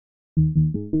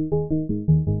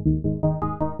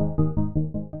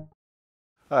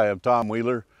Hi, I'm Tom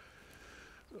Wheeler,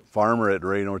 farmer at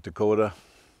WREC, North Dakota,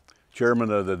 chairman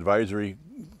of the advisory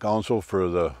council for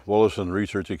the Williston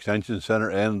Research Extension Center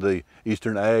and the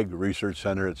Eastern Ag Research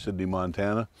Center at Sidney,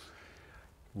 Montana.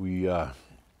 In the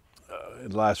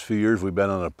last few years, we've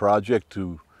been on a project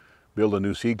to build a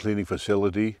new seed cleaning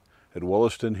facility at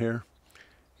Williston here.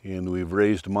 And we've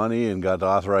raised money and got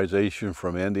authorization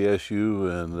from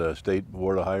NDSU and the State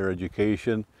Board of Higher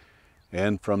Education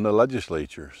and from the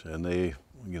legislatures. And the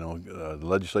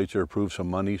legislature approved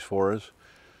some monies for us.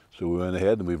 So we went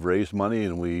ahead and we've raised money,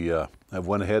 and we have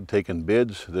went ahead taken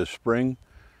bids this spring.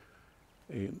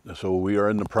 So we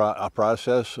are in the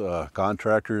process.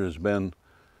 Contractor has been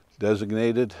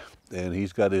designated, and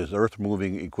he's got his earth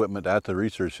moving equipment at the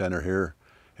research center here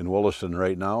in Williston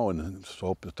right now, and so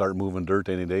hope to start moving dirt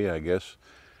any day, I guess.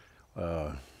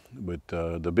 But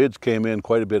the bids came in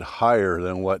quite a bit higher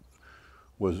than what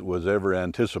was ever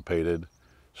anticipated.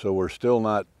 So we're still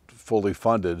not fully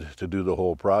funded to do the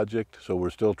whole project. So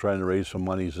we're still trying to raise some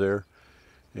monies there.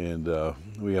 And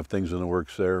we have things in the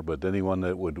works there, but anyone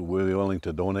that would be willing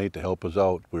to donate to help us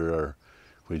out,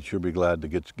 we'd sure be glad to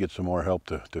get some more help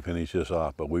to finish this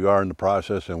off. But we are in the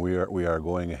process, and we are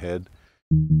going ahead.